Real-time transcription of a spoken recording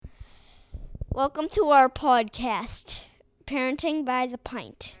Welcome to our podcast, Parenting by the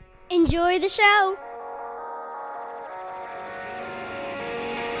Pint. Enjoy the show.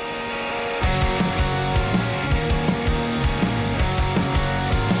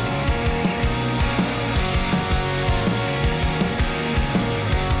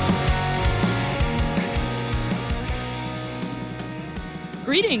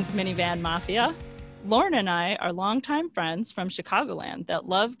 Greetings, Minivan Mafia. Lauren and I are longtime friends from Chicagoland that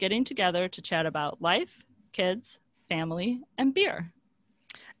love getting together to chat about life, kids, family, and beer.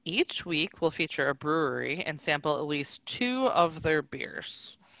 Each week, we'll feature a brewery and sample at least 2 of their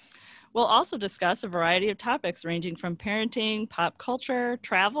beers. We'll also discuss a variety of topics ranging from parenting, pop culture,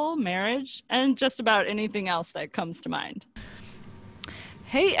 travel, marriage, and just about anything else that comes to mind.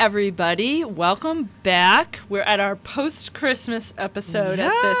 Hey everybody, welcome back. We're at our post-Christmas episode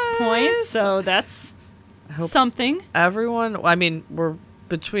at this point, so that's something. We're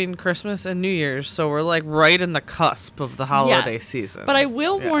between Christmas and New Year's, so we're like right in the cusp of the holiday season. But I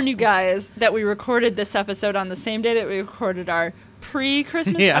will warn you guys that we recorded this episode on the same day that we recorded our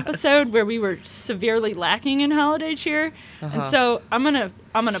pre-Christmas episode where we were severely lacking in holiday cheer. And so I'm gonna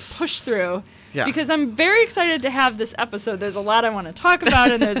push through. Yeah. Because I'm very excited to have this episode. There's a lot I want to talk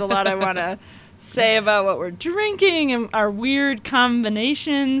about, and there's a lot I want to say about what we're drinking and our weird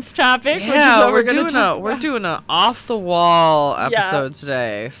combinations topic. Yeah, which is what we're doing an off the wall episode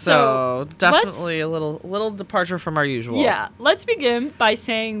today. So definitely a little departure from our usual. Yeah. Let's begin by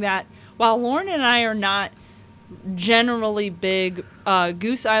saying that while Lauren and I are not generally big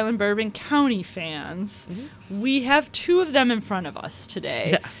Goose Island Bourbon County fans, we have 2 of them in front of us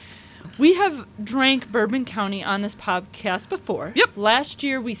today. Yes. We have drank Bourbon County on this podcast before. Yep. Last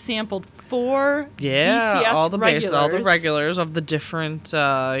year we sampled 4 BCS all the regulars of the different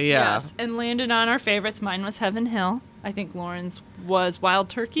Yes, and landed on our favorites. Mine was Heaven Hill. I think Lauren's was Wild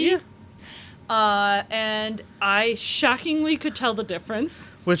Turkey. Yeah. And I shockingly could tell the difference,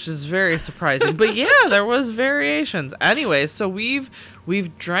 which is very surprising. But yeah, there was variations. Anyway, so we've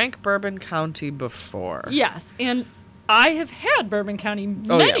drank Bourbon County before. Yes, and I have had Bourbon County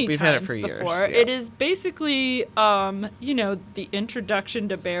many we've times had it for before. years, yeah. It is basically, the introduction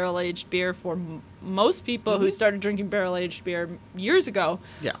to barrel-aged beer for most people who started drinking barrel-aged beer years ago.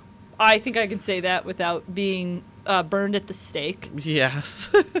 Yeah. I think I can say that without being burned at the stake. Yes.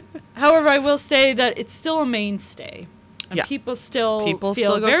 However, I will say that it's still a mainstay. And people still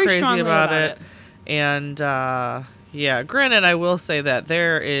feel go very crazy strongly about it. And, granted, I will say that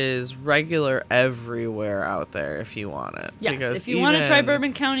there is regular everywhere out there if you want it. Yes, if you want to try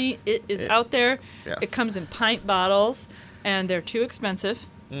Bourbon County, it is out there. Yes. It comes in pint bottles, and they're too expensive.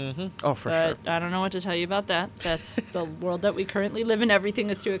 Mm-hmm. Oh, for sure. sure. I don't know what to tell you about that. That's the world that we currently live in. Everything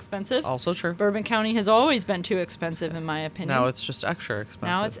is too expensive. Also true. Bourbon County has always been too expensive, in my opinion. Now it's just extra expensive.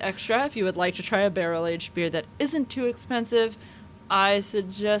 Now it's extra. If you would like to try a barrel-aged beer that isn't too expensive, I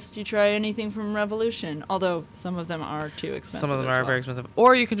suggest you try anything from Revolution, although some of them are too expensive. Some of them are very expensive.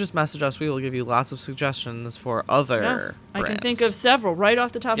 Or you can just message us. We will give you lots of suggestions for other brands. I can think of several right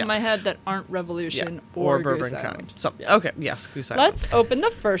off the top of my head that aren't Revolution or Bourbon Goose County. Island. So, okay, yes, Goose Island. Let's open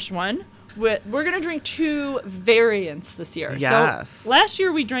the first one. We're going to drink 2 variants this year. Yes. So last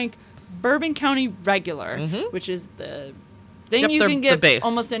year we drank Bourbon County Regular, which is the thing you can get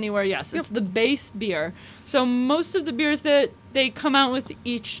almost anywhere. Yes, it's the base beer. So most of the beers that they come out with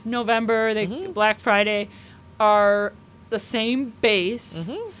each November, Black Friday, are the same base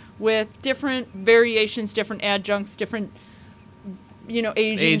with different variations, different adjuncts, different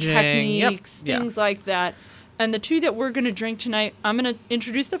aging techniques, things like that. And the 2 that we're going to drink tonight, I'm going to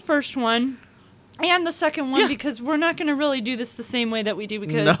introduce the first one and the second one because we're not going to really do this the same way that we do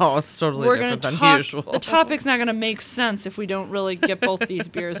because no, it's totally different than usual. The topic's not going to make sense if we don't really get both these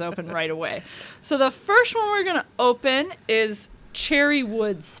beers open right away. So the first one we're going to open is Cherry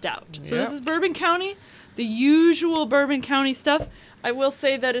Wood Stout. So this is Bourbon County, the usual Bourbon County stuff. I will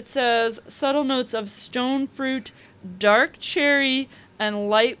say that it says subtle notes of stone fruit, dark cherry, and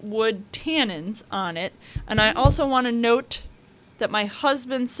light wood tannins on it. And I also want to note that my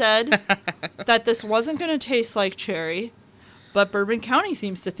husband said that this wasn't going to taste like cherry, but Bourbon County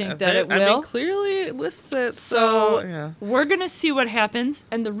seems to think that it will. I mean, clearly it lists it. So we're going to see what happens.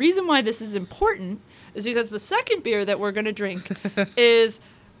 And the reason why this is important is because the second beer that we're going to drink is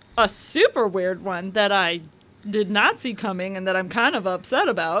a super weird one that I did not see coming and that I'm kind of upset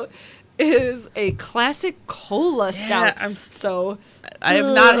about. Is a classic cola stout. I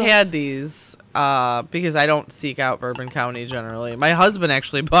have not had these because I don't seek out Bourbon County generally. My husband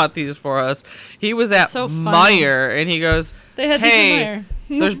actually bought these for us. He was at Meijer and he goes, "Hey,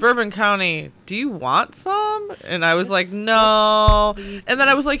 there's Bourbon County. Do you want some?" And I was like, "No." And then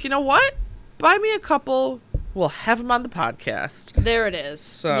I was like, "You know what? buy me a couple. We'll have them on the podcast. There it is.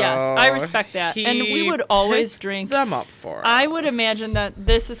 So yes, I respect that. And we would always drink them up for us. I would imagine that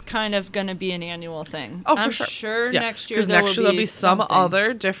this is kind of going to be an annual thing. Oh, I'm for sure next year there'll be some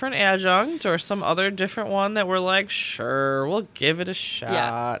other different adjunct or some other different one that we're like, sure, we'll give it a shot.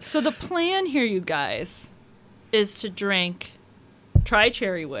 Yeah. So the plan here, you guys, is to try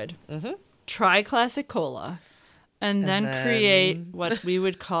Cherrywood, try Classic Cola, and then create what we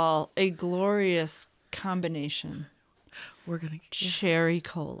would call a glorious combination. We're gonna cherry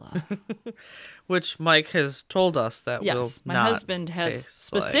cola, which Mike has told us that will not. My husband has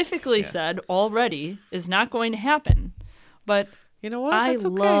specifically said already is not going to happen. But you know what? I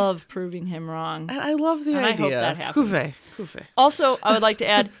love proving him wrong, and I love the idea. I hope that happens. Cuvée. Also, I would like to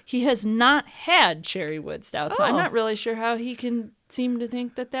add he has not had Cherrywood Stout, so I'm not really sure how he can seem to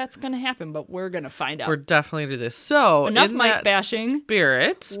think that that's going to happen, but we're going to find out. We're definitely going to do this. So, enough in Mike that bashing.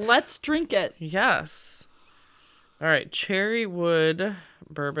 Spirit. Let's drink it. Yes. All right. Cherrywood,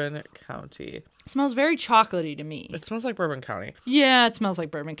 Bourbon County. It smells very chocolatey to me. It smells like Bourbon County. Yeah, it smells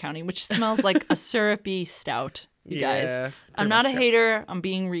like Bourbon County, which smells like a syrupy stout, you guys. I'm not a hater. I'm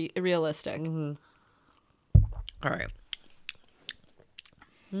being realistic. Mm-hmm. All right.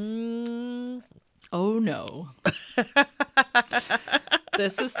 Oh, no.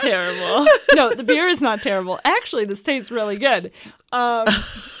 This is terrible. No, the beer is not terrible. Actually, this tastes really good.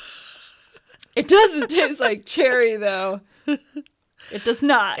 It doesn't taste like cherry, though. It does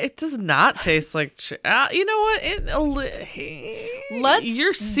not. It does not taste like cherry. You know what?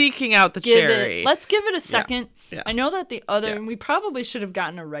 You're seeking out the cherry. Let's give it a second. Yeah. Yes. I know that the other, we probably should have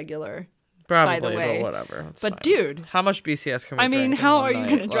gotten a regular. Probably, by the way. But whatever. But fine. Dude, how much BCS can we drink? How are you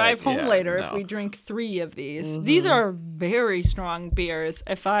going to drive home later if we drink 3 of these? Mm-hmm. These are very strong beers.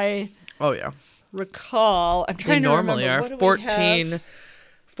 If I recall, I'm trying to remember. They normally are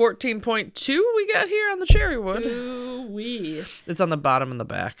 14.2 we got here on the Cherrywood. Ooh-wee. It's on the bottom and the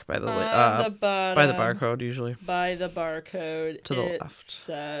back by the bottom, by the barcode usually. By the barcode to the left.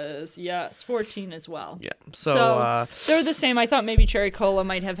 It says 14 as well. Yeah. So they're the same. I thought maybe Cherry Cola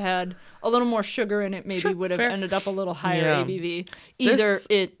might have had a little more sugar in it. Maybe would have ended up a little higher ABV. Either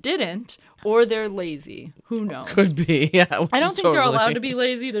it didn't or they're lazy. Who knows? Could be. Yeah. I don't think they're allowed to be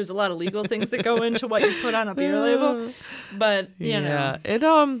lazy. There's a lot of legal things that go into what you put on a beer label. But you know.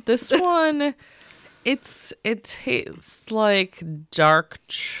 This one it tastes like dark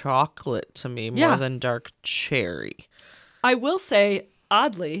chocolate to me more than dark cherry. I will say,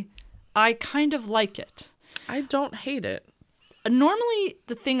 oddly, I kind of like it. I don't hate it. Normally,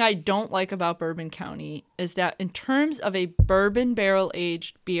 the thing I don't like about Bourbon County is that in terms of a bourbon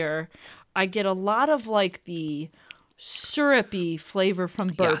barrel-aged beer, I get a lot of like the syrupy flavor from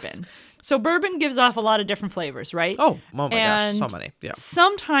bourbon. Yes. So bourbon gives off a lot of different flavors, right? Oh my gosh, so many. Yeah.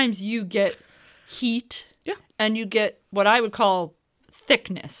 Sometimes you get heat and you get what I would call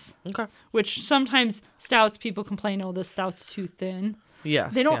thickness. Okay. Which sometimes stouts, people complain, oh, the stout's too thin.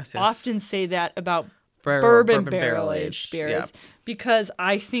 Yes. They don't often say that about bourbon barrel-aged beers because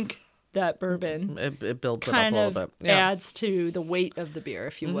I think that bourbon it builds it up a little bit. Adds to the weight of the beer,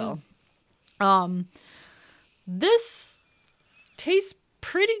 if you will. This tastes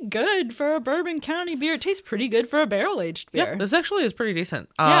pretty good for a Bourbon County beer. It tastes pretty good for a barrel-aged beer. Yeah, this actually is pretty decent.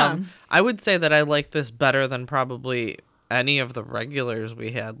 I would say that I like this better than probably any of the regulars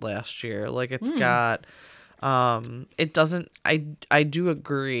we had last year. Like it's got it doesn't I do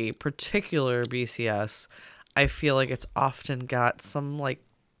agree, particular BCS, I feel like it's often got some like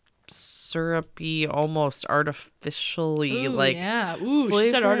syrupy, almost artificially she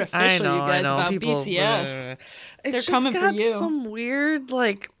said artificial. You guys about people, BCS. They're coming for you. It's got some weird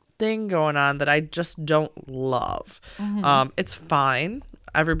like thing going on that I just don't love. Mm-hmm. It's fine.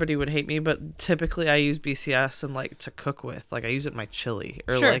 Everybody would hate me, but typically I use BCS and like to cook with. Like I use it in my chili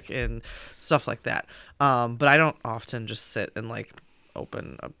or like in stuff like that. But I don't often just sit and like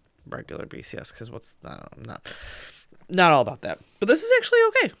open a regular BCS because I'm not all about that. But this is actually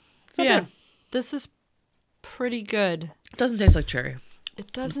okay. It's not bad. This is pretty good. It doesn't taste like cherry.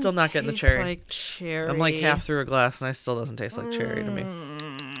 It doesn't. I'm still not getting the cherry. Like cherry. I'm like half through a glass and it still doesn't taste like cherry to me.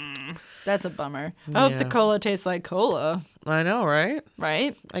 That's a bummer. I hope the cola tastes like cola. I know, right?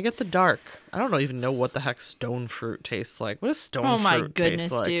 Right? I get the dark. I don't even know what the heck stone fruit tastes like. What does stone fruit taste like? Oh my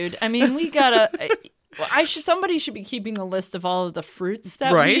goodness, dude. I mean, we gotta... Well, somebody should be keeping a list of all of the fruits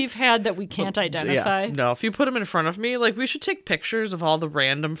that we've had that we can't identify. Yeah. No, if you put them in front of me, like we should take pictures of all the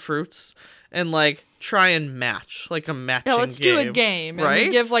random fruits and like try and match, like a matching game. Yeah, let's do a game. Right? And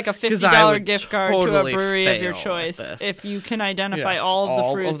we give like a $50 gift card to a brewery of your choice if you can identify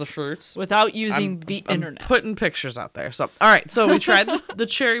all of the fruits without using the internet. I'm putting pictures out there. So, all right. So we tried the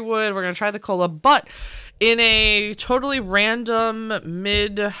Cherrywood. We're going to try the cola, but in a totally random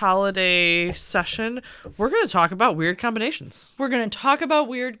mid-holiday session, we're going to talk about weird combinations. We're going to talk about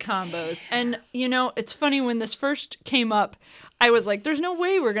weird combos. And, you know, it's funny, when this first came up, I was like, there's no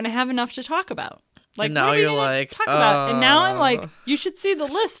way we're going to have enough to talk about. Like, and now you're like, talk about? And now I'm like, you should see the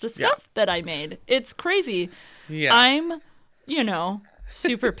list of stuff that I made. It's crazy. Yeah. I'm, you know,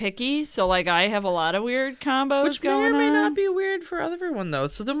 super picky, so like I have a lot of weird combos which going on. Which may or may not be weird for everyone though,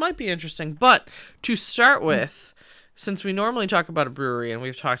 so that might be interesting. But to start with, since we normally talk about a brewery and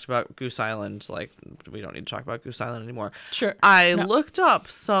we've talked about Goose Island, like we don't need to talk about Goose Island anymore. Sure. I looked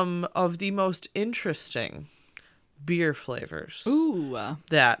up some of the most interesting beer flavors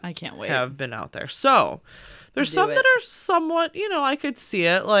that I can't wait. have been out there. So there's some that are somewhat, you know, I could see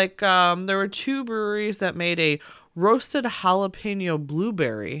it. Like there were 2 breweries that made a roasted jalapeno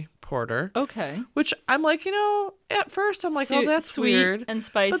blueberry porter. Okay. Which I'm like, you know, at first I'm like, oh, that's sweet weird and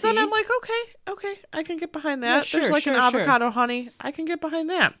spicy. But then I'm like, okay, I can get behind that. There's like an avocado honey. I can get behind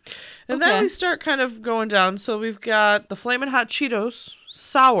that. And then we start kind of going down. So we've got the Flamin' Hot Cheetos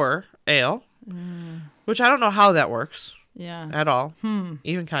sour ale, which I don't know how that works. Yeah. At all.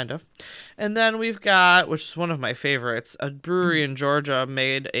 Even kind of. And then we've got, which is one of my favorites, a brewery in Georgia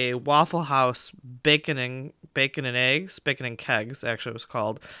made a Waffle House bacon and kegs, actually it was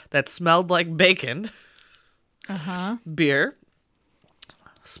called, that smelled like bacon. Beer.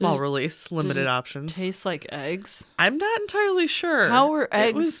 Small release, limited options. Tastes like eggs? I'm not entirely sure. How were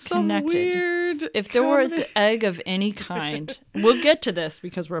eggs it was connected? Some weird if there was an egg of any kind, we'll get to this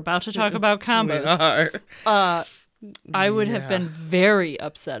because we're about to talk about combos. We are. I would have been very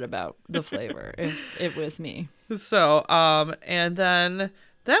upset about the flavor if it was me. So, and then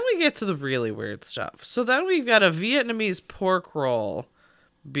we get to the really weird stuff. So then we've got a Vietnamese pork roll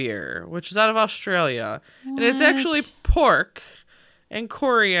beer, which is out of Australia. What? And it's actually pork and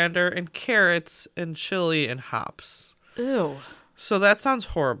coriander and carrots and chili and hops. Ew. So that sounds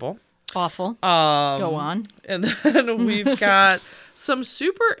horrible. Awful. Go on. And then we've got some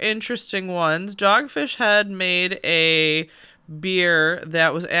super interesting ones. Dogfish Head made a beer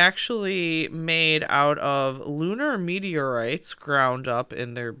that was actually made out of lunar meteorites ground up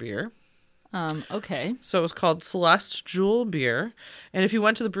in their beer. Okay. So it was called Celeste Jewel Beer. And if you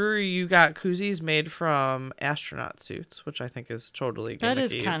went to the brewery, you got koozies made from astronaut suits, which I think is totally gimmicky. That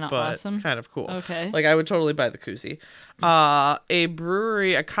is kind of awesome. Kind of cool. Okay. Like, I would totally buy the koozie. A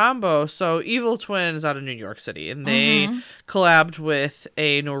brewery, a combo. So Evil Twin is out of New York City, and they collabed with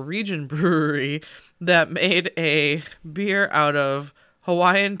a Norwegian brewery that made a beer out of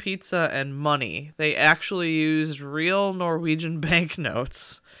Hawaiian pizza and money. They actually used real Norwegian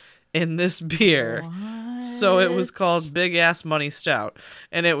banknotes in this beer. What? So it was called Big Ass Money Stout,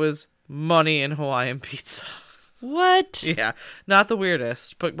 and it was money and Hawaiian pizza. What? Yeah, not the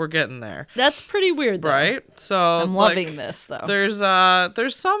weirdest, but we're getting there. That's pretty weird, though. Right? So I'm loving this, though. There's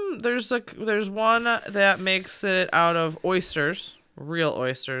one that makes it out of oysters, real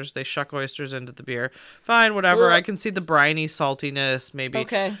oysters. They shuck oysters into the beer. Fine, whatever. Ugh. I can see the briny saltiness, maybe.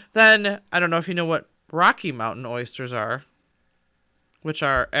 Okay. Then I don't know if you know what Rocky Mountain oysters are, which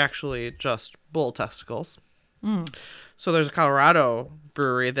are actually just bull testicles. So there's a Colorado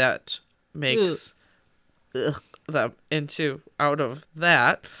brewery that makes them out of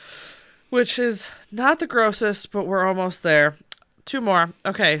that, which is not the grossest, but we're almost there. 2 more.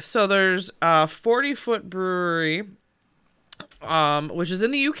 Okay, so there's a 40-foot brewery, which is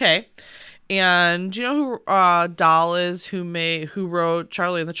in the UK. And do you know who Dahl is, who wrote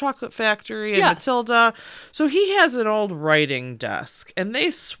Charlie and the Chocolate Factory and Matilda? So he has an old writing desk, and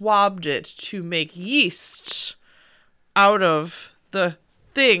they swabbed it to make yeast out of the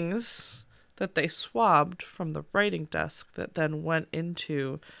things that they swabbed from the writing desk that then went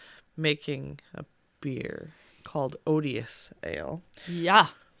into making a beer called Odious Ale. Yeah.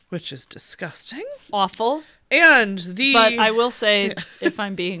 Which is disgusting. Awful. But I will say, if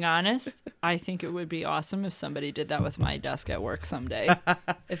I'm being honest, I think it would be awesome if somebody did that with my desk at work someday.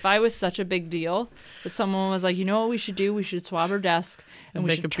 If I was such a big deal that someone was like, you know what we should do? We should swab our desk and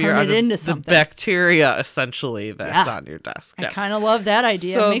we should turn it into something. The bacteria, essentially, that's on your desk. I kind of love that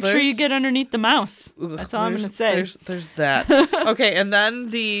idea. So make sure you get underneath the mouse. That's all I'm going to say. There's that. Okay, and then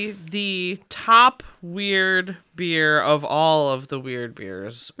the top weird beer of all of the weird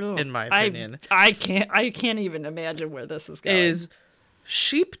beers, in my opinion. I can't even imagine where this is going. Is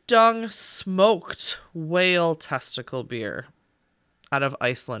sheep dung smoked whale testicle beer out of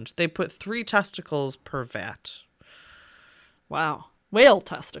Iceland. They put 3 testicles per vat. Wow. Whale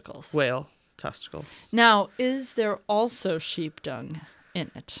testicles. Whale testicles. Now, is there also sheep dung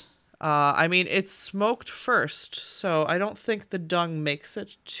in it? I mean, it's smoked first, so I don't think the dung makes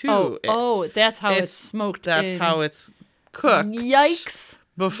it to it. Oh, that's how it's smoked. That's how it's cooked. Yikes.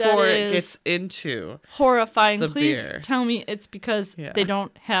 Before it gets into horrifying. The Please beer. Tell me it's because they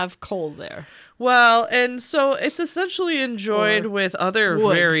don't have coal there. Well, and so it's essentially enjoyed with other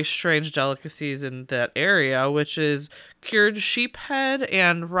very strange delicacies in that area, which is cured sheep head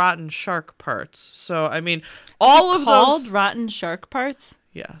and rotten shark parts. So, I mean, all of called those... rotten shark parts?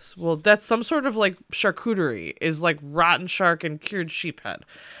 Yes. Well, that's some sort of like charcuterie is like rotten shark and cured sheep head.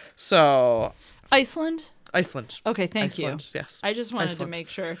 So... Iceland? Okay, thank you. Yes. I just wanted to make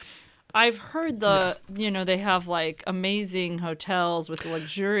sure. I've heard they have like amazing hotels with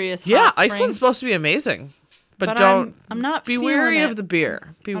luxurious hot springs. Iceland's supposed to be amazing. But I'm not be wary of the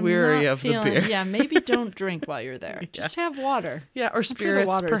beer. Be wary of the beer. Yeah, maybe don't drink while you're there. Just have water. Yeah, or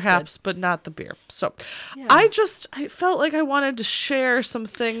spirits perhaps, but not the beer. So I felt like I wanted to share some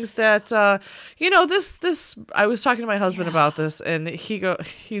things that this I was talking to my husband about this, and he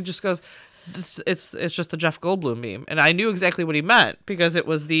just goes, It's just the Jeff Goldblum meme. And I knew exactly what he meant, because it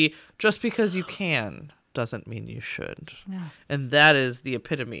was the just because you can doesn't mean you should. Yeah. And that is the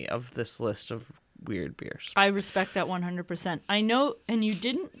epitome of this list of weird beers. I respect that 100%. I know, and you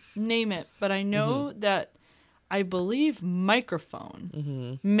didn't name it, but I know that I believe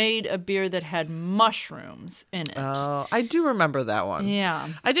Microphone made a beer that had mushrooms in it. Oh, I do remember that one. Yeah.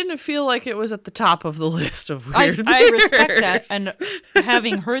 I didn't feel like it was at the top of the list of weird beers. I respect that. And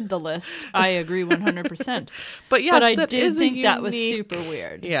having heard the list, I agree 100%. But yes, but I did think that was super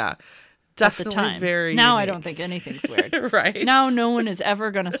weird. Yeah. Definitely at the time. Very now unique. I don't think anything's weird. Right. Now no one is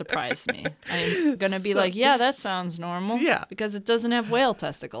ever going to surprise me. I'm going to be like, yeah, that sounds normal. Yeah. Because it doesn't have whale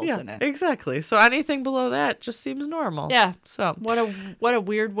testicles in it. Exactly. So anything below that just seems normal. Yeah. So what a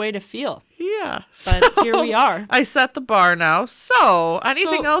weird way to feel. Yeah. But here we are. I set the bar now. So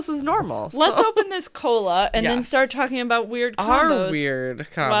anything else is normal. Let's open this cola and then start talking about weird combos. Our weird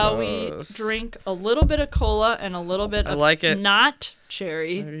combos. While we drink a little bit of cola and a little bit of not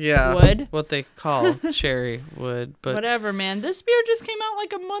cherry wood. What they call cherry wood. But whatever, man. This beer just came out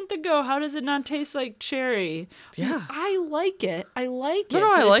like a month ago. How does it not taste like cherry? Yeah. I like it. I like it.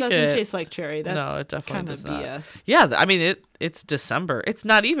 No, I like it. It doesn't taste like cherry. That's no, it definitely does kind of not. BS. Yeah, I mean, it's December. It's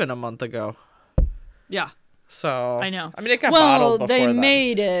not even a month ago. Yeah. So I know. I mean, it got bottled before they then.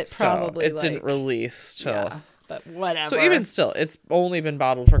 made it probably. So it didn't release till. Yeah, but whatever. So even still, it's only been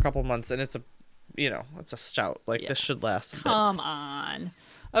bottled for a couple months, and it's a stout. Like this should last. Come on.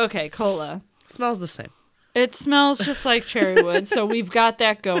 Okay, cola. Smells the same. It smells just like cherry wood, so we've got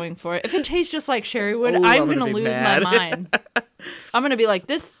that going for it. If it tastes just like cherry wood, I'm gonna lose my mind. I'm gonna be like,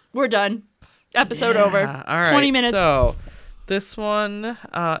 we're done. Episode over. All right. 20 minutes. So this one,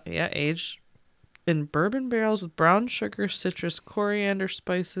 aged in bourbon barrels with brown sugar, citrus, coriander,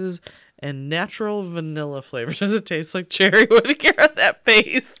 spices, and natural vanilla flavor. Does it taste like cherry wood? Care at that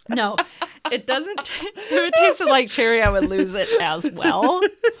face. No, it doesn't. If it tasted like cherry, I would lose it as well.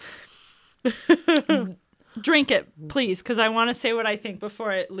 Drink it, please, because I want to say what I think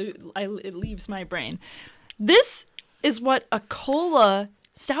before it leaves my brain. This is what a cola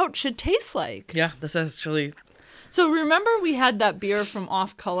stout should taste like. Yeah, this actually... So remember we had that beer from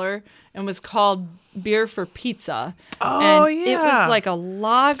Off Color and was called Beer for Pizza. Oh, and yeah. It was like a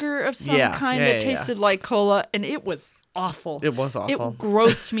lager of some kind that tasted like cola, and it was awful. It was awful. It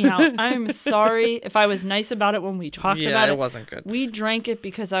grossed me out. I'm sorry if I was nice about it when we talked about it. It wasn't good. We drank it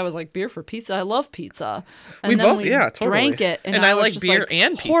because I was like, beer for pizza. I love pizza. And we then both, totally drank it. And I was like just beer like,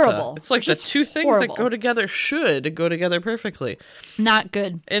 and pizza. Horrible. It's like just the two things that go together should go together perfectly. Not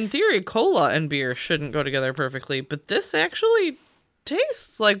good. In theory, cola and beer shouldn't go together perfectly, but this actually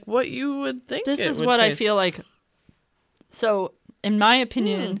tastes like what you would think this is what I feel like. So, in my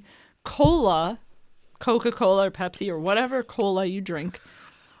opinion, cola... Coca-Cola or Pepsi or whatever cola you drink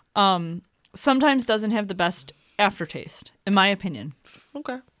sometimes doesn't have the best aftertaste, in my opinion.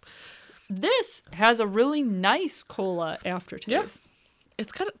 Okay. this has a really nice cola aftertaste. Yeah.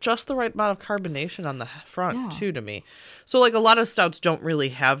 It's got just the right amount of carbonation on the front, too, to me. So, like, a lot of stouts don't really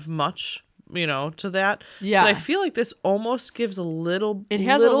have much, to that. Yeah. But I feel like this almost gives a little It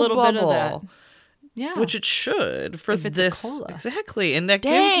has a little bubble, bit of that. Yeah. Which it should for if it's this. A cola. Exactly. And that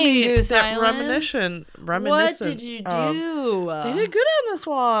Dang, gives me Goose that Island. reminiscent. What did you do? They did good on this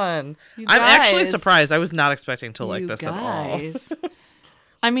one. You I'm actually guys. surprised. I was not expecting to like You this guys. at all.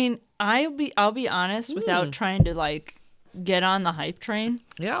 I mean, I'll be honest without trying to like get on the hype train.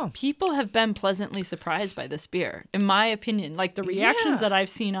 Yeah. People have been pleasantly surprised by this beer, in my opinion. Like the reactions that I've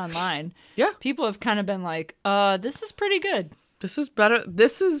seen online. Yeah. People have kind of been like, this is pretty good. This is better.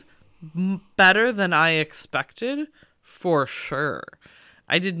 This is better than I expected, for sure.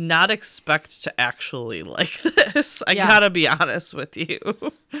 I did not expect to actually like this. I gotta be honest with you.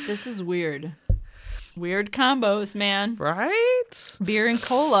 This is weird. Weird combos, man. Right? Beer and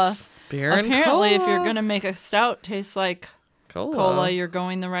cola. Apparently, if you're going to make a stout taste like cola, you're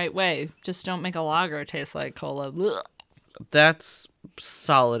going the right way. Just don't make a lager taste like cola. Ugh. That's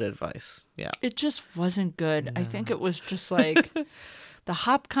solid advice. Yeah. It just wasn't good. No. I think it was just like the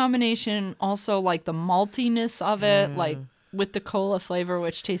hop combination, also like the maltiness of it, like with the cola flavor,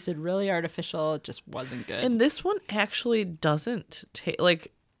 which tasted really artificial. It just wasn't good. And this one actually doesn't taste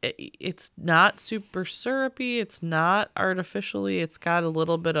like... It's not super syrupy. It's not artificially. It's got a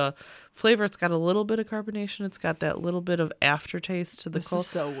little bit of flavor. It's got a little bit of carbonation. It's got that little bit of aftertaste to the cola. This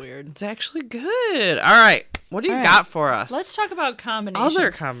is so weird. It's actually good. All right. What do you got for us? Let's talk about combinations.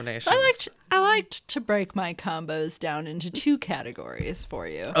 Other combinations. I liked to break my combos down into 2 categories for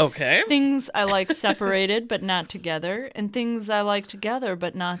you. Okay. Things I like separated but not together, and things I like together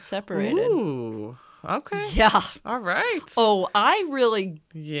but not separated. Ooh. Okay. Yeah. All right. Oh, I really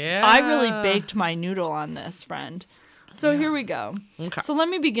baked my noodle on this, friend. So here we go. Okay. So let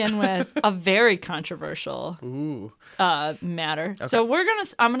me begin with a very controversial matter. Okay. So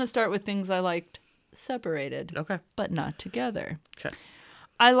I'm gonna start with things I liked separated. Okay. But not together. Okay.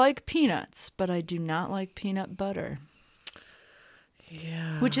 I like peanuts, but I do not like peanut butter.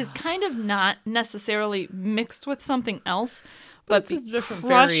 Yeah. Which is kind of not necessarily mixed with something else. But it's a different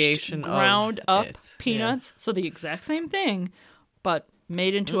crushed, variation ground of up peanuts, so the exact same thing, but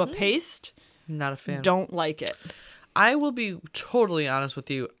made into a paste. Not a fan. Don't like it. I will be totally honest with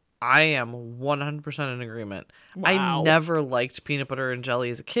you. I am 100% in agreement. Wow. I never liked peanut butter and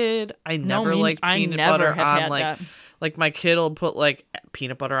jelly as a kid. I never liked peanut butter on like my kid will put like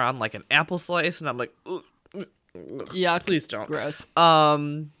peanut butter on like an apple slice, and I'm like, ugh. Yeah, please don't. Gross.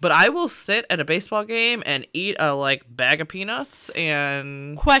 But I will sit at a baseball game and eat a like bag of peanuts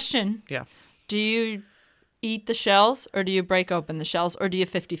and question. Yeah. Do you eat the shells or do you break open the shells or do you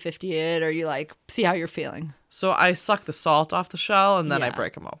 50-50 it or you like see how you're feeling? So I suck the salt off the shell and then I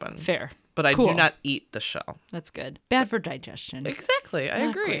break them open. Fair. But I do not eat the shell. That's good. Bad for digestion. Exactly. I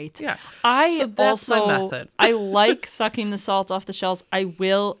agree. Great. Yeah. That's my method. I like sucking the salt off the shells. I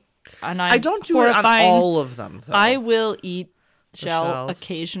will. And I don't do it on all of them, though. I will eat shell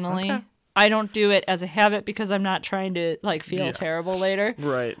occasionally. Okay. I don't do it as a habit because I'm not trying to like feel terrible later.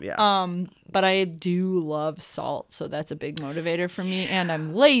 Right, yeah. But I do love salt, so that's a big motivator for me. And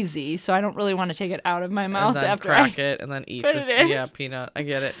I'm lazy, so I don't really want to take it out of my mouth and then after crack it and then eat the peanut. I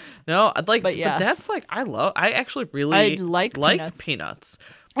get it. No, I'd like, but that's like I actually really like peanuts.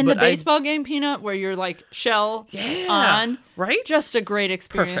 And the baseball game peanut where you're like shell on. Right? Just a great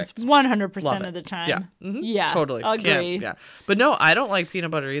experience. Perfect. 100% of the time. Yeah. Mm-hmm. Yeah. Totally. Agree. Yeah. But no, I don't like peanut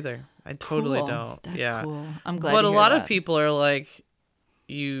butter either. I totally don't. That's cool. I'm glad But to a hear lot that. of people are like,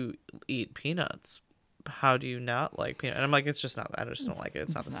 you eat peanuts. How do you not like peanut? And I'm like, it's just not. I just don't like it.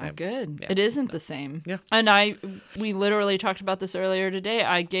 It's not the same. It's not good. Yeah. It isn't the same. Yeah. And we literally talked about this earlier today.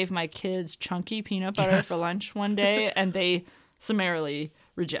 I gave my kids chunky peanut butter for lunch one day, and they summarily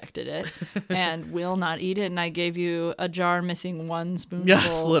rejected it and will not eat it. And I gave you a jar missing one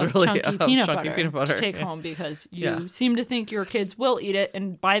spoonful of chunky peanut butter to take home because you seem to think your kids will eat it.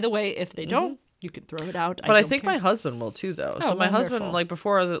 And by the way, if they don't, you can throw it out. But I think my husband will too, though. So my husband, like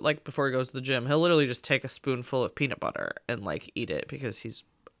before he goes to the gym, he'll literally just take a spoonful of peanut butter and like eat it because he's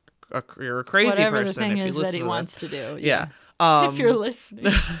you're a crazy Whatever person. Whatever the thing if you is that he to wants to do. Yeah. If you're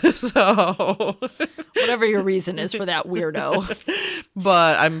listening. So whatever your reason is for that weirdo.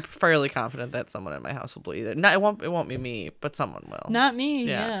 But I'm fairly confident that someone in my house will eat it. No, it won't be me, but someone will. Not me.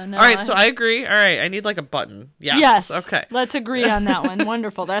 Yeah. No, all right, so I agree. All right, I need like a button. Yes. Okay. Let's agree on that one.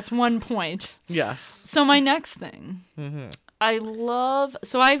 Wonderful. That's 1 point. Yes. So my next thing. Mm-hmm.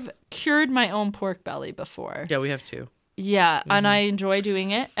 So I've cured my own pork belly before. Yeah, we have too. Yeah, and I enjoy doing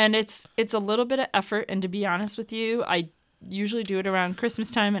it. And it's a little bit of effort. And to be honest with you, I usually do it around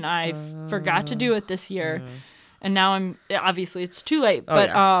Christmas time, and I forgot to do it this year. And now obviously it's too late, but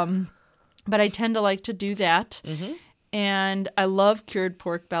I tend to like to do that. Mm-hmm. And I love cured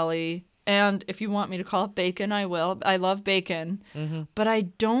pork belly. And if you want me to call it bacon, I will. I love bacon, but I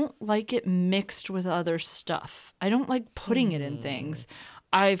don't like it mixed with other stuff. I don't like putting it in things.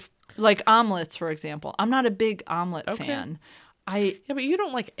 Like omelets, for example. I'm not a big omelet fan. Yeah, but you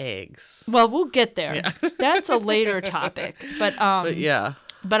don't like eggs. Well, we'll get there. Yeah. That's a later topic. But yeah.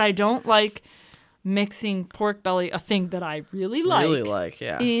 But I don't like mixing pork belly, a thing that I really like,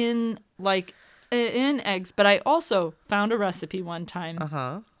 in eggs. But I also found a recipe one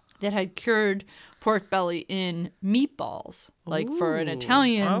time that had cured pork belly in meatballs, like for an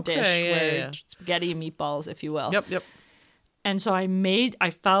Italian dish, spaghetti and meatballs, if you will. Yep. And so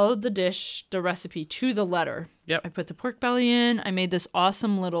I followed the recipe to the letter. Yep. I put the pork belly in. I made this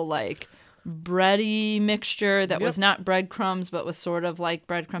awesome little like bready mixture that was not breadcrumbs, but was sort of like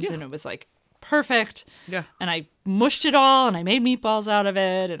breadcrumbs, and it was like perfect. Yeah. And I mushed it all, and I made meatballs out of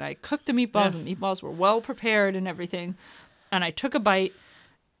it, and I cooked the meatballs, and the meatballs were well prepared and everything. And I took a bite,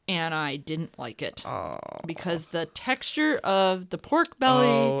 and I didn't like it because the texture of the pork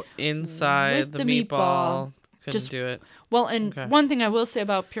belly inside the meatball couldn't do it. Well, and one thing I will say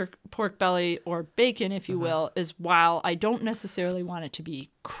about pork belly or bacon, if you will, is while I don't necessarily want it to be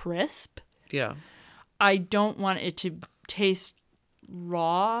crisp, I don't want it to taste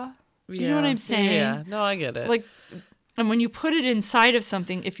raw. Do you know what I'm saying? Yeah, no, I get it. Like, and when you put it inside of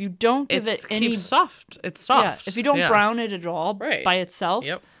something, if you don't give it any soft, it's soft. Yeah, if you don't brown it at all by itself,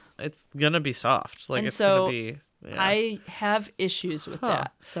 it's gonna be soft. Like, it's so gonna be. Yeah. I have issues with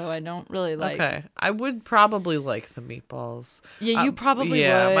that, so I don't really like. Okay, I would probably like the meatballs. Yeah, you probably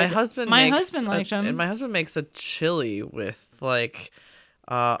would. My husband liked them, and my husband makes a chili with like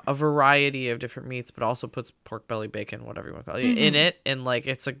a variety of different meats, but also puts pork belly, bacon, whatever you want to call it, in it, and like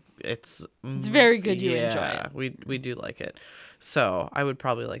it's very good. You enjoy it. We do like it. So I would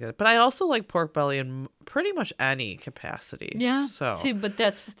probably like it. But I also like pork belly in pretty much any capacity. Yeah. So see, but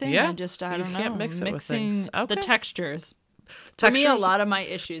that's the thing. Yeah. I don't know. You can't mix it with things. The textures. For me, a lot of my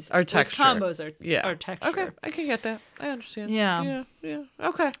issues are texture. Combos are texture. Okay, I can get that. I understand. Yeah.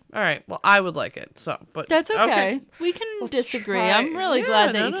 Okay. All right. Well, I would like it. So, but that's okay. We can disagree. Try. I'm really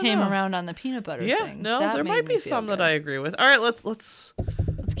glad that you came around on the peanut butter thing. No, there might be some that I agree with. All right, let's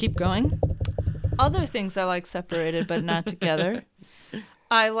keep going. Other things I like separated but not together.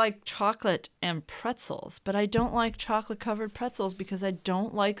 I like chocolate and pretzels, but I don't like chocolate-covered pretzels because I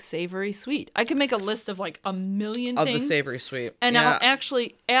don't like savory sweet. I could make a list of like a million things. Of the savory sweet. And I'll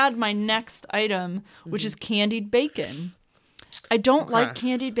actually add my next item, which is candied bacon. I don't like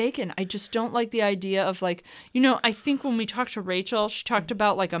candied bacon. I just don't like the idea of like, I think when we talked to Rachel, she talked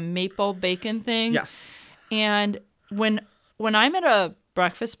about like a maple bacon thing. Yes. And when I'm at a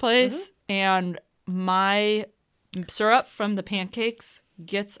breakfast place and my syrup from the pancakes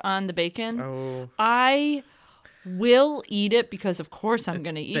gets on the bacon, I will eat it because of course I'm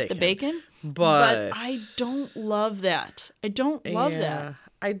going to eat the bacon. But I don't love that. I don't love that.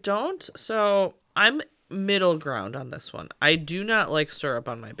 I don't. So I'm middle ground on this one. I do not like syrup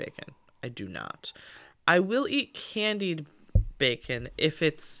on my bacon. I do not. I will eat candied bacon if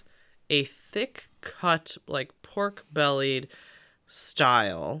it's a thick cut, like pork bellied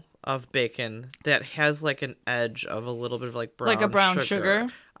style of bacon that has like an edge of a little bit of like brown, like a brown sugar.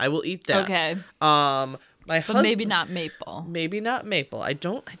 I will eat that. Okay. But maybe not maple. Maybe not maple. I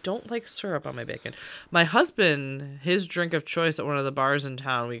don't like syrup on my bacon. My husband, his drink of choice at one of the bars in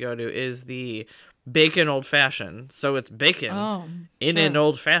town we go to is the bacon old fashioned. So it's bacon in an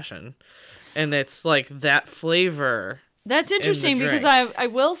old fashioned, and it's like that flavor. That's interesting because I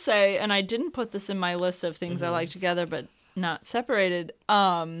will say, and I didn't put this in my list of things I like together, but not separated,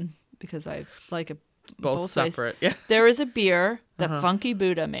 because I like it both separate. Yeah. There is a beer that Funky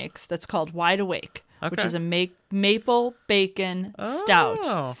Buddha makes that's called Wide Awake, which is a maple bacon stout.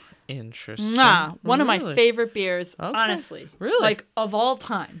 Oh, interesting. One of my favorite beers, honestly. Really? Like, of all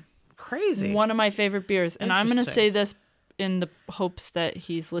time. Crazy. One of my favorite beers. And I'm going to say this in the hopes that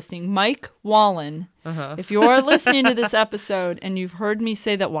he's listening. Mike Wallen, if you're listening to this episode and you've heard me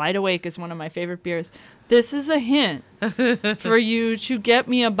say that Wide Awake is one of my favorite beers, this is a hint for you to get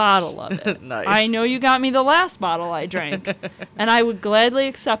me a bottle of it. Nice. I know you got me the last bottle I drank, and I would gladly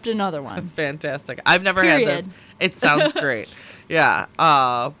accept another one. Fantastic. I've never had this. It sounds great. Yeah.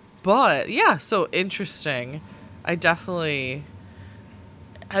 But yeah, so interesting. I definitely.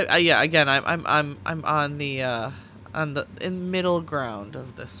 Again, I'm on the in middle ground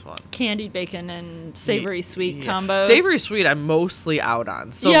of this one. Candied bacon and savory sweet combos. Savory sweet, I'm mostly out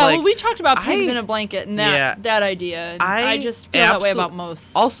on. So yeah, well, we talked about pigs in a blanket and that idea. I just feel that way about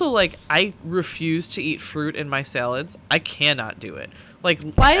most. Also, like, I refuse to eat fruit in my salads. I cannot do it. Like,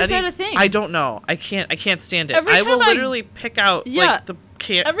 why is that a thing? I don't know. I can't stand it. I will literally pick out like the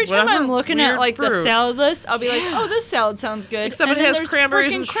every time I'm looking at like the salad list, I'll be like, "Oh, this salad sounds good." Except it has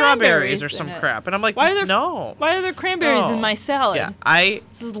cranberries and strawberries or some crap, and I'm like, Why are there cranberries in my salad? Yeah,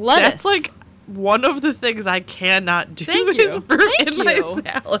 this is lettuce. That's like one of the things I cannot do is fruit in my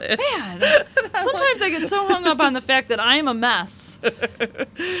salad. Man, sometimes I get so hung up on the fact that I'm a mess.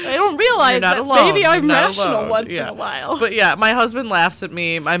 I don't realize that maybe I'm rational once in a while. But yeah, my husband laughs at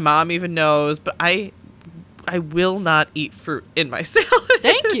me. My mom even knows. But I will not eat fruit in my salad.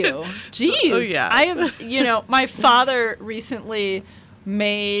 Thank you. Jeez. So, yeah. I have, my father recently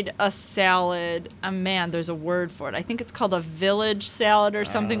made a salad. Man, there's a word for it. I think it's called a village salad or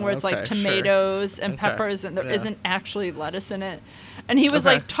something where it's like tomatoes and peppers and there isn't actually lettuce in it. And he was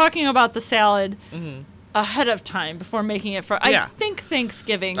like talking about the salad ahead of time before making it for I think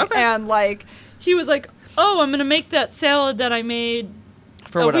Thanksgiving. And like he was like, "Oh, I'm going to make that salad that I made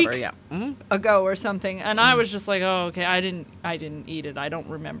for a week ago or something." And I was just like, "Oh, okay, I didn't eat it. I don't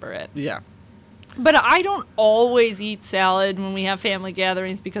remember it." Yeah. But I don't always eat salad when we have family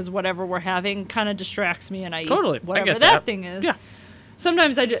gatherings because whatever we're having kind of distracts me and I eat whatever that thing is. Yeah.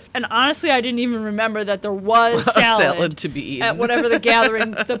 Sometimes and honestly, I didn't even remember that there was salad to be eaten at whatever the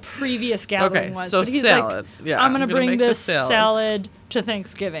gathering, the previous gathering was. So but he's salad. Like, I'm going to bring this salad to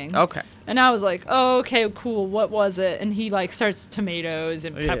Thanksgiving. Okay. And I was like, "Oh, okay, cool. What was it?" And he like starts tomatoes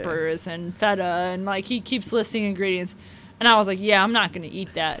and peppers and feta and like he keeps listing ingredients. And I was like, "Yeah, I'm not going to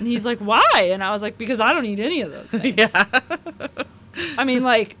eat that." And he's like, "Why?" And I was like, "Because I don't eat any of those things." Yeah. I mean,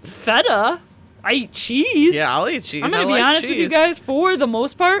 like feta. I eat cheese. Yeah, I'll eat cheese. I'm going to be honest with you guys. For the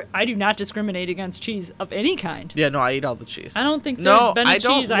most part, I do not discriminate against cheese of any kind. Yeah, no, I eat all the cheese. I don't think there's been a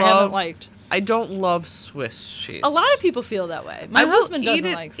cheese I haven't liked. I don't love Swiss cheese. A lot of people feel that way. My husband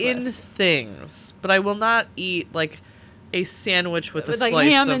doesn't like Swiss. In things, but I will not eat like a sandwich with a like slice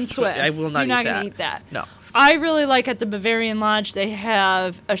ham of and Swiss. I will not You're eat that. not going to eat that. No. I really like at the Bavarian Lodge, they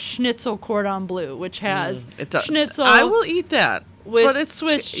have a schnitzel cordon bleu, which has schnitzel. I will eat that. With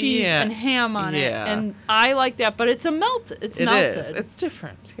Swiss cheese and ham on it. And I like that, but it's melted. It is. It's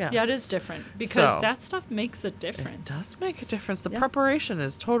different. Yeah. Yeah, it is different because that stuff makes a difference. It does make a difference. The preparation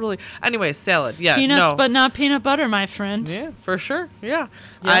is totally. Anyway, salad. Yeah. Peanuts, but not peanut butter, my friend. Yeah, for sure. Yeah.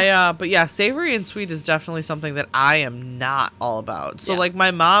 But yeah, savory and sweet is definitely something that I am not all about. So like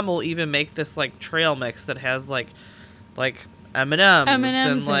my mom will even make this like trail mix that has like M&Ms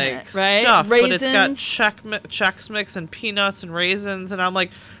and like stuff, raisins. But it's got Chex Mix and peanuts and raisins, and I'm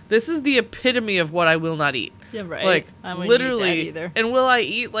like, this is the epitome of what I will not eat. Yeah, right. Like I wouldn't literally. eat that either. And will I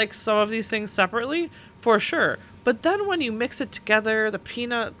eat like some of these things separately? For sure. But then when you mix it together, the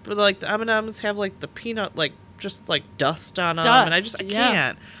peanut, like the M&Ms have like the peanut like just like dust on them, and I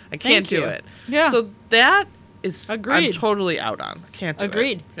can't do it. Yeah. So that is agreed. I'm totally out on. I can't do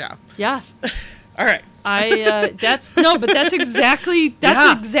agreed. it. Yeah. Yeah. All right. That's exactly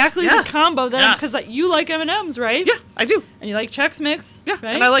the combo that because you like M&Ms, right? Yeah, I do. And you like Chex Mix, yeah, right?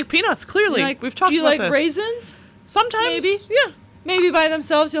 And I like peanuts. Clearly, we've talked about this. Do you like raisins? Sometimes, maybe. Yeah, maybe by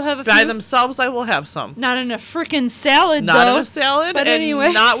themselves you'll have a few. By themselves, I will have some. Not in a freaking salad, Not in a salad, but and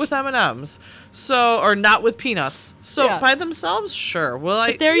anyway, not with M&Ms. So, or not with peanuts. So by themselves, sure.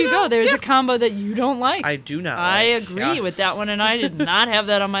 But there you go. There's a combo that you don't like. I do not. I agree with that one, and I did not have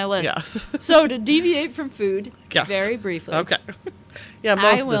that on my list. Yes. So to deviate from food, very briefly. Okay. Yeah,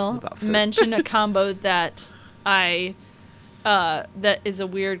 most of this is about food. I will mention a combo that that is a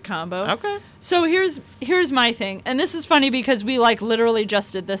weird combo. Okay. So here's my thing, and this is funny because we like literally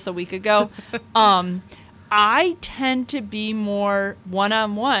just did this a week ago. I tend to be more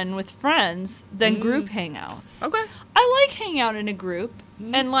one-on-one with friends than group hangouts. Okay. I like hanging out in a group,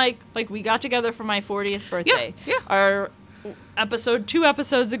 and like we got together for my 40th birthday. Yeah. Our 2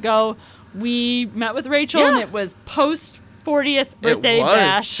 episodes ago, we met with Rachel, and it was post 40th birthday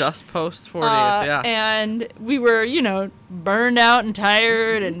bash. Just post 40th, And we were, burned out and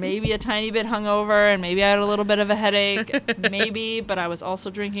tired and maybe a tiny bit hungover and maybe I had a little bit of a headache, but I was also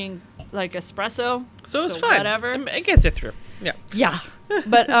drinking like espresso. So it was fine. Whatever. It gets it through. Yeah. Yeah.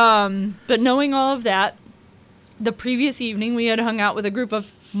 But knowing all of that, the previous evening we had hung out with a group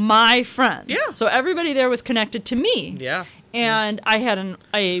of my friends. Yeah. So everybody there was connected to me. Yeah. And I had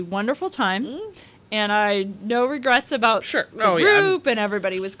a wonderful time. And I no regrets about the group, and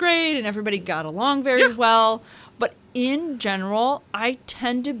everybody was great, and everybody got along very well. But in general, I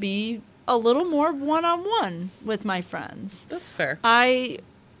tend to be a little more one-on-one with my friends. That's fair.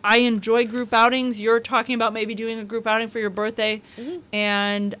 I enjoy group outings. You're talking about maybe doing a group outing for your birthday,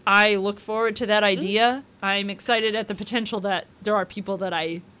 and I look forward to that idea. I'm excited at the potential that there are people that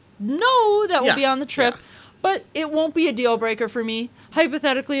I know that will be on the trip, but it won't be a deal breaker for me.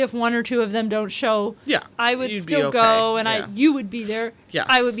 Hypothetically, if one or two of them don't show, I would still go, and you would be there. Yes.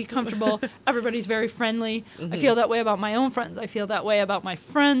 I would be comfortable. Everybody's very friendly. I feel that way about my own friends. I feel that way about my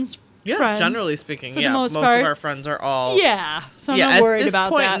friends. Yeah, generally speaking, for the most part. Of our friends are all so I'm not worried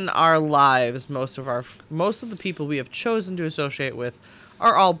about that. At this point in our lives, most of the people we have chosen to associate with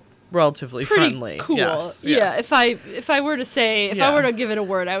are all relatively friendly. Cool. Yes. Yeah. If I were to say, if I were to give it a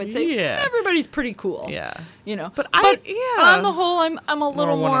word, I would say everybody's pretty cool. Yeah. You know. But on the whole, I'm a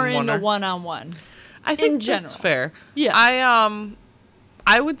little more into one-on-one. I think that's fair. Yeah.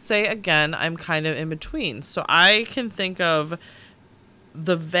 I would say again, I'm kind of in between. So I can think of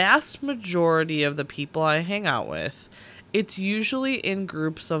the vast majority of the people I hang out with, it's usually in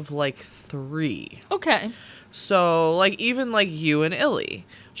groups of like 3. Okay. So like even like you and Illy.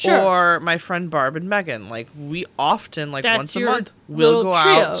 Sure. Or my friend Barb and Megan. Like we often once a month we'll go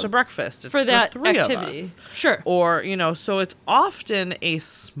out to breakfast. It's for that the 3 activity. of us. Sure. Or, so it's often a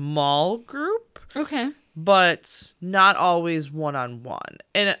small group. Okay. But not always one-on-one.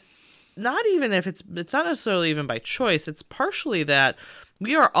 And not even if it's not necessarily even by choice. It's partially that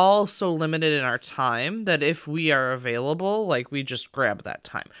we are all so limited in our time that if we are available, like we just grab that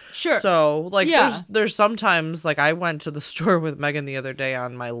time. Sure. So like there's sometimes like I went to the store with Megan the other day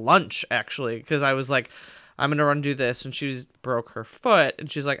on my lunch actually because I was like, I'm gonna run do this, and she broke her foot,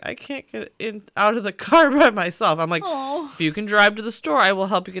 and she's like, I can't get out of the car by myself. I'm like, if you can drive to the store, I will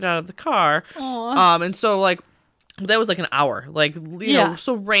help you get out of the car. And so like. That was like an hour. Like, you know,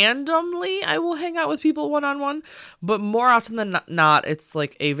 so randomly I will hang out with people one-on-one, but more often than not, it's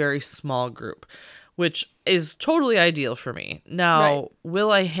like a very small group, which is totally ideal for me. Now,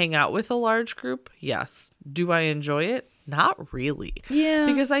 will I hang out with a large group? Yes. Do I enjoy it? Not really. Yeah.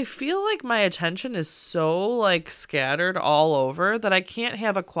 Because I feel like my attention is so like scattered all over that I can't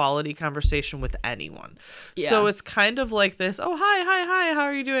have a quality conversation with anyone. Yeah. So it's kind of like this, oh, hi, how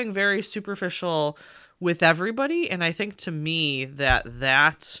are you doing? Very superficial with everybody. And I think to me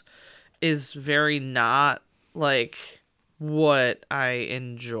that is very not like what I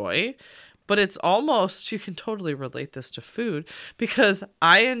enjoy. But it's almost, you can totally relate this to food because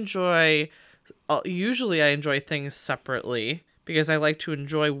usually I enjoy things separately because I like to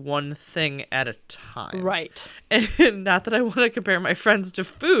enjoy one thing at a time. Right. And not that I want to compare my friends to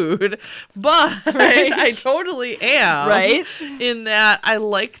food, but I totally am. Right. In that I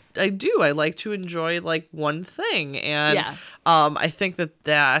like to enjoy like one thing. And I think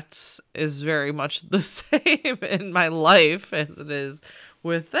that is very much the same in my life as it is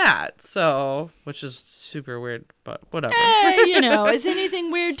with that. So, which is super weird, but whatever. Is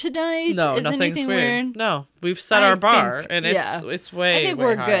anything weird tonight? No, nothing's weird. No, we've set our bar, and it's way. I think way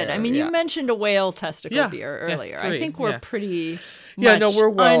we're higher. good. I mean, you mentioned a whale testicle beer earlier. Yeah, 3. I think we're pretty. Much we're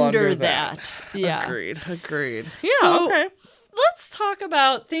well under that. Yeah, agreed. Yeah, so, okay. Let's talk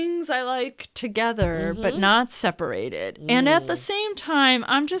about things I like together, but not separated. And at the same time,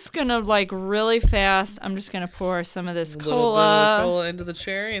 I'm just going to really fast, I'm just going to pour some of this cola into the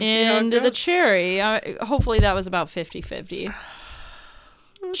cherry and see how it goes. the cherry. Hopefully that was about 50-50.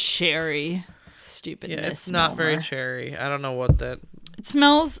 Cherry. Stupid misnomer. It's not very cherry. I don't know what that... It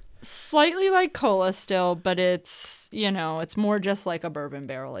smells slightly like cola still, but it's, it's more just like a bourbon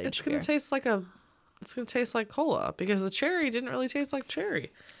barrel aged It's going to taste like It's going to taste like cola because the cherry didn't really taste like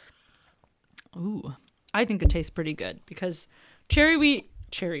cherry. Ooh, I think it tastes pretty good because cherry wheat.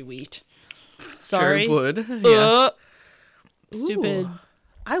 Sorry. Cherry wood. Yes. Stupid.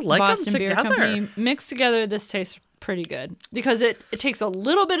 I like Boston them Beer together. Company. Mixed together, this tastes pretty good because it takes a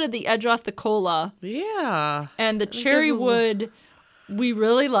little bit of the edge off the cola. Yeah. And the cherry wood we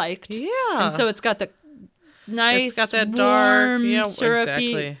really liked. Yeah. And so it's got the nice, it's got that warm, dark,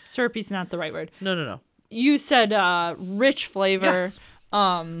 syrupy. Exactly. Syrupy's not the right word. No. You said rich flavor. Yes.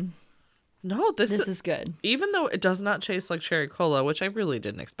 No, this is good. Even though it does not taste like cherry cola, which I really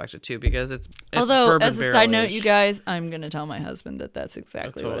didn't expect it to because it's Although, bourbon as a side note, you guys, I'm going to tell my husband that's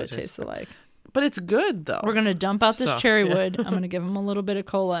exactly what it tastes like. But it's good, though. We're going to dump out this cherry wood. I'm going to give him a little bit of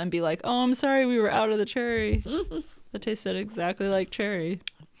cola and be like, oh, I'm sorry we were out of the cherry. That tasted exactly like cherry.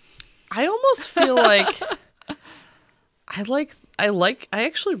 I almost feel like I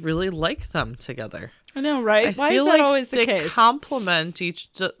actually really like them together. I know, right? Why is that always the case?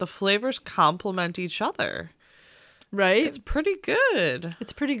 The flavors complement each other. Right? It's pretty good.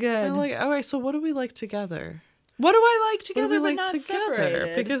 It's pretty good. All right, so what do we like together? What do I like together What do we but like not together?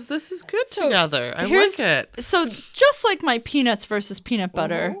 separated? Because this is good together. I like it. So just like my peanuts versus peanut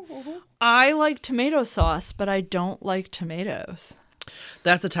butter, I like tomato sauce, but I don't like tomatoes.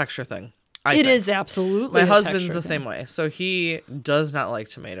 That's a texture thing. It is absolutely. My husband's the same way. So he does not like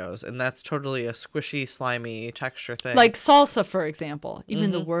tomatoes, and that's totally a squishy, slimy texture thing. Like salsa, for example. Even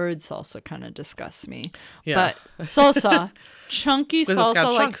the word salsa kind of disgusts me. Yeah. But salsa, chunky salsa, it's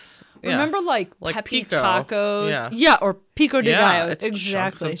got like chunks. Yeah. remember like peppy pico. tacos? Yeah, or pico de gallo. It's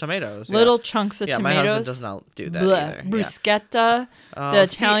exactly. chunks of tomatoes. Little chunks of tomatoes. tomatoes. My husband does not do that either. Bruschetta, the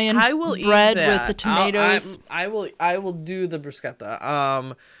Italian I will bread eat that. with the tomatoes. I will do the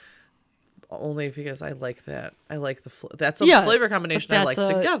bruschetta. Only because I like that. I like the that's a flavor combination I like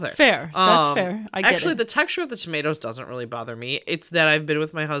together. Fair. That's fair. I get actually, it. the texture of the tomatoes doesn't really bother me. It's that I've been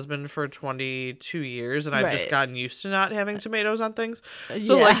with my husband for 22 years, and I've just gotten used to not having tomatoes on things.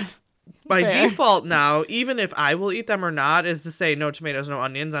 So like. My default now, even if I will eat them or not, is to say no tomatoes, no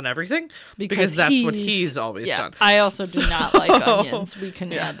onions on everything, because that's what he's always done. I also do not like onions. We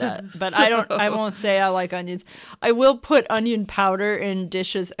can add that, but I won't say I like onions. I will put onion powder in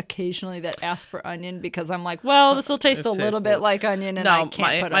dishes occasionally that ask for onion because I'm like, well, this will taste a little bit like onion, and I can't put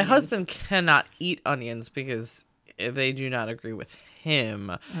onions. My husband cannot eat onions because they do not agree with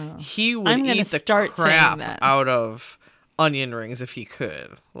him. He would eat the crap out of onion rings if he could.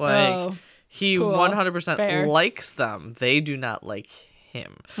 He cool. 100% Fair. Likes them. They do not like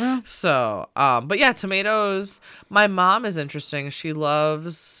him. So but yeah, tomatoes. My mom is interesting. She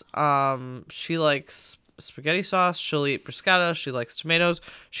likes spaghetti sauce. She'll eat bruschetta. She likes tomatoes.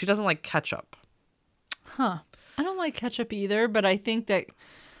 She doesn't like ketchup. I don't like ketchup either, but I think that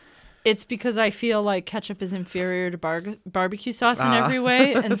it's because I feel like ketchup is inferior to barbecue sauce in every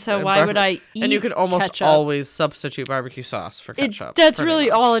way, and so why would I eat And you can almost ketchup? Always substitute barbecue sauce for ketchup. That's really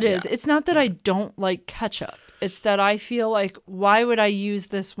much. All it is. Yeah. It's not that I don't like ketchup. It's that I feel like, why would I use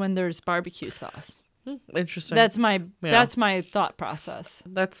this when there's barbecue sauce? Interesting. That's my thought process.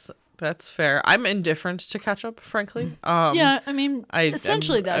 That's fair. I'm indifferent to ketchup, frankly. I mean,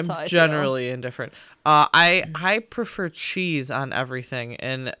 essentially that's how I feel. I'm generally indifferent. I prefer cheese on everything,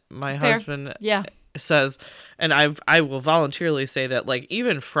 and my husband says, and I will voluntarily say that, like,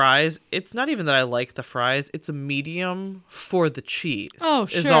 even fries, it's not even that I like the fries, it's a medium for the cheese. Oh,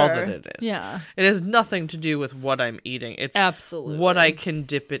 sure. Is all that it is. Yeah. It has nothing to do with what I'm eating. It's absolutely what I can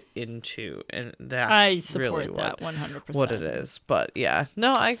dip it into, and that's I support really that 100%. What it is. But yeah,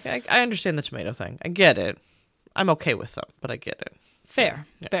 no, I understand the tomato thing. I get it. I'm okay with them, but I get it. Fair.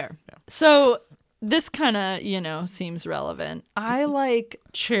 Yeah. So this kind of, seems relevant. I like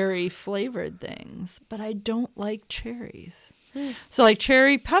cherry flavored things, but I don't like cherries. So like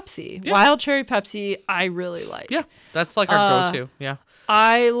cherry Pepsi, wild cherry Pepsi, I really like. Yeah, that's like our go-to. Yeah.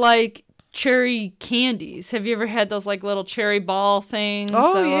 I like cherry candies. Have you ever had those like little cherry ball things?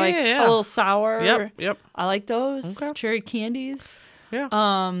 Oh, yeah. A little sour. Yep. I like those cherry candies. Yeah.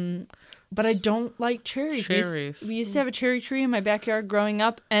 But I don't like cherries. We used to have a cherry tree in my backyard growing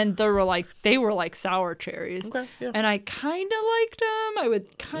up, and they were like sour cherries. Okay, yeah. And I kind of liked them. I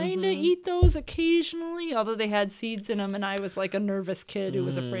would kind of eat those occasionally, although they had seeds in them, and I was like a nervous kid who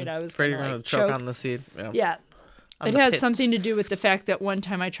was afraid I was going to choke on the seed. Yeah. It has something to do with the fact that one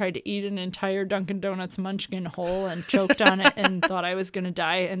time I tried to eat an entire Dunkin' Donuts munchkin whole and choked on it and thought I was going to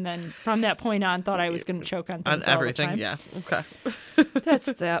die. And then from that point on, thought I was going to choke on things all everything. The time. Yeah. Okay. That's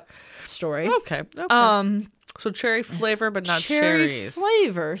that story. Okay. So cherry flavor, but not cherries.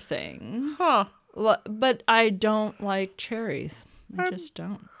 Flavor thing. Huh. But I don't like cherries. I just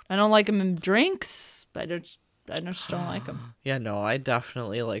don't. I don't like them in drinks. I just don't like them. Yeah, no, I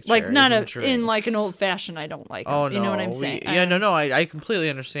definitely like cherries in like an old fashioned. I don't like them. Oh no, you know what I'm saying? I completely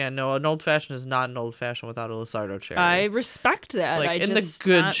understand. No, an old fashioned is not an old fashioned without a Luxardo cherry. I respect that. Like in the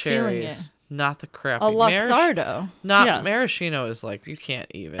good cherries, not the crappy. A Luxardo, maraschino is like you can't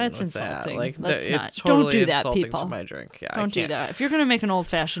even. That's with insulting. That. Like it's totally don't do that, insulting people. to my drink. Yeah, don't do that. If you're gonna make an old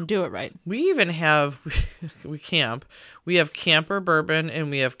fashioned, do it right. We even have we camp. We have camper bourbon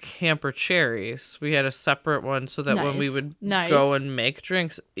and we have camper cherries. We had a separate one so that when we would go and make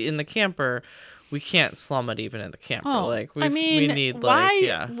drinks in the camper, we can't slum it even in the camper. We need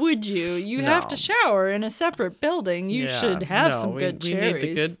why would you? You have to shower in a separate building. You should have some good cherries.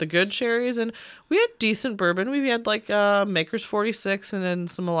 We need the good cherries, and we had decent bourbon. We had like Maker's 46 and then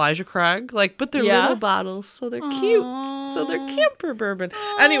some Elijah Craig, but they're little bottles, so they're cute. So they're camper bourbon.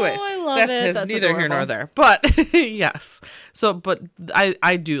 Anyways, that's neither adorable. here nor there. But yes. So, but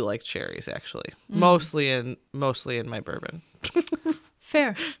I do like cherries actually, mostly in my bourbon.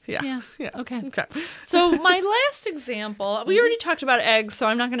 Fair. Yeah. Okay. So my last example, we already talked about eggs, so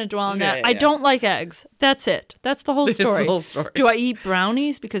I'm not going to dwell on that. Yeah. I don't like eggs. That's it. That's the whole story. Do I eat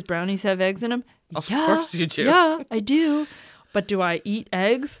brownies because brownies have eggs in them? Of course you do. Yeah, I do. But do I eat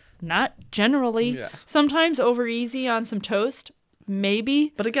eggs? Not generally. Yeah. Sometimes over easy on some toast.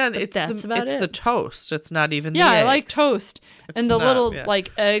 Maybe. But again, it's the toast. It's not even the eggs. I like toast. And the little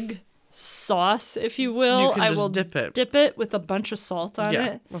like egg sauce, if you will. I will dip it with a bunch of salt on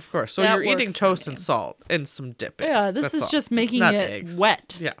it. Of course. So you're eating toast and salt and some dipping. Yeah, this is just making it eggs.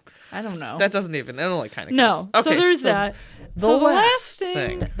 Wet. Yeah. I don't know. That doesn't even, it only kind of No. counts. Okay, so there's that. The last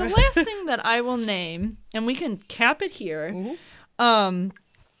thing. The last thing that I will name, and we can cap it here.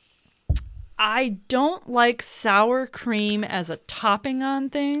 I don't like sour cream as a topping on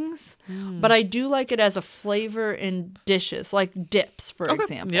things, but I do like it as a flavor in dishes, like dips, for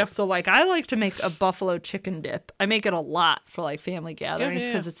example. Yep. So, like, I like to make a buffalo chicken dip. I make it a lot for, like, family gatherings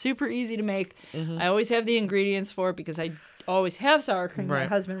because it's super easy to make. I always have the ingredients for it because I always have sour cream. Right. My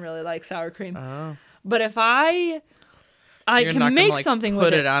husband really likes sour cream. But if I can make something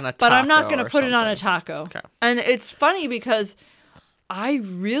with it, but I'm not going to put it on a taco. Okay. And it's funny because I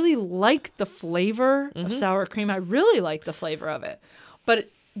really like the flavor of sour cream. I really like the flavor of it. But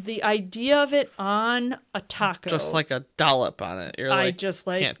the idea of it on a taco. Just like a dollop on it.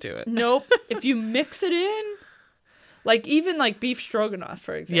 Can't do it. Nope. If you mix it in, like even like beef stroganoff,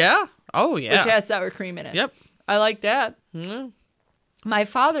 for example. Yeah. Oh, yeah. Which has sour cream in it. Yep. I like that. My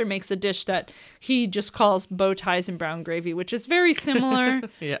father makes a dish that he just calls bow ties and brown gravy, which is very similar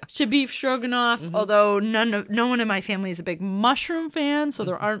to beef stroganoff, although no one in my family is a big mushroom fan, so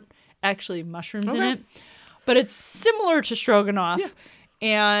there aren't actually mushrooms in it. But it's similar to stroganoff. Yeah.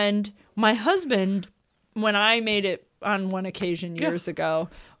 And my husband, when I made it on one occasion years ago,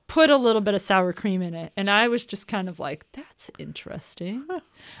 put a little bit of sour cream in it. And I was just kind of like, that's interesting.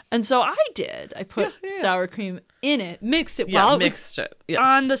 And so I did. I put sour cream in it, mixed it while it was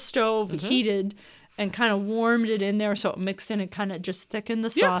on the stove, heated, and kind of warmed it in there so it mixed in and kind of just thickened the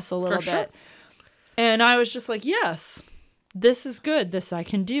sauce a little bit. Sure. And I was just like, yes, this is good. This I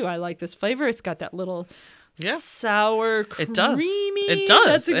can do. I like this flavor. It's got that little sour, creamy. It does.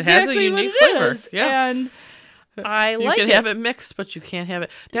 That's exactly it has a unique flavor. Yeah. And I like it. You can have it mixed, but you can't have it.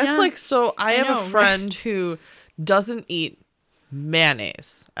 That's like, so I have a friend who doesn't eat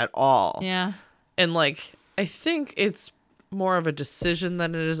mayonnaise at all. Yeah. And like, I think it's more of a decision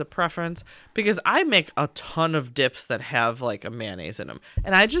than it is a preference because I make a ton of dips that have like a mayonnaise in them.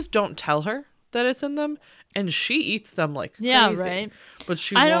 And I just don't tell her that it's in them. And she eats them like crazy. Yeah, right. But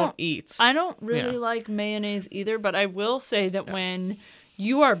she won't eat. I don't really like mayonnaise either, but I will say that when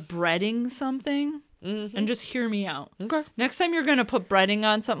you are breading something, and just hear me out. Okay. Next time you're going to put breading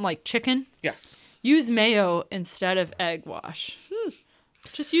on something like chicken, use mayo instead of egg wash.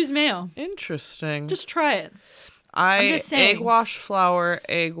 Just use mayo. Interesting. Just try it. Egg wash flour,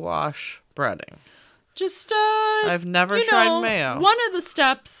 egg wash breading. Just I've never tried mayo. One of the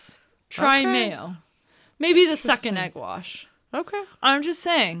steps, try mayo. Maybe the second egg wash. Okay. I'm just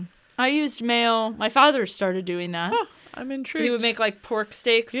saying. I used mayo. My father started doing that. Huh, I'm intrigued. He would make like pork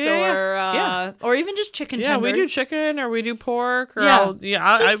steaks or even just chicken tenders. Yeah, we do chicken or we do pork or I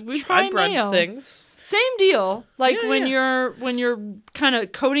bread mayo. Things. Same deal. Like when you're kind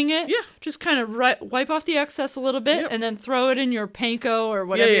of coating it, just kind of wipe off the excess a little bit and then throw it in your panko or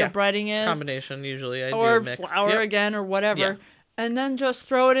whatever your breading is. Combination usually. Or flour again or whatever. Yeah. And then just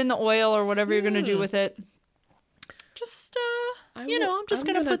throw it in the oil or whatever you're going to do with it. Just, I'm just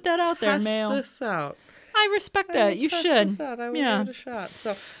going to put that out there, Mayo. Test this out. I respect that. You should. This out. I will give it a shot.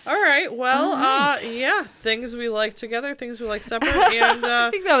 So, all right. Well, things we like together, things we like separate, and I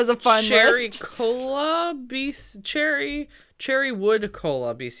think that was a fun cherry list. Cherry wood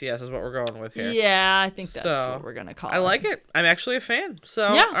cola BCS is what we're going with here. Yeah, I think that's what we're gonna call it. I like it. I'm actually a fan. So,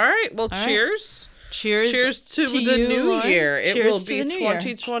 all right. Well, cheers. Cheers to the you, new Lauren. year. It Cheers will to be the new year.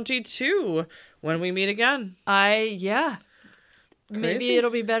 2022 when we meet again. Maybe it'll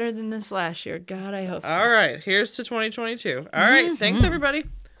be better than this last year. God, I hope so. All right. Here's to 2022. All right. Thanks, everybody.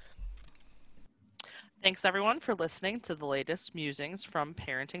 Thanks, everyone, for listening to the latest musings from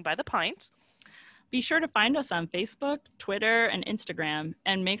Parenting by the Pint. Be sure to find us on Facebook, Twitter, and Instagram,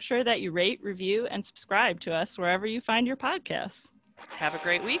 and make sure that you rate, review, and subscribe to us wherever you find your podcasts. Have a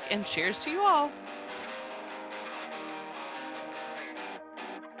great week, and cheers to you all.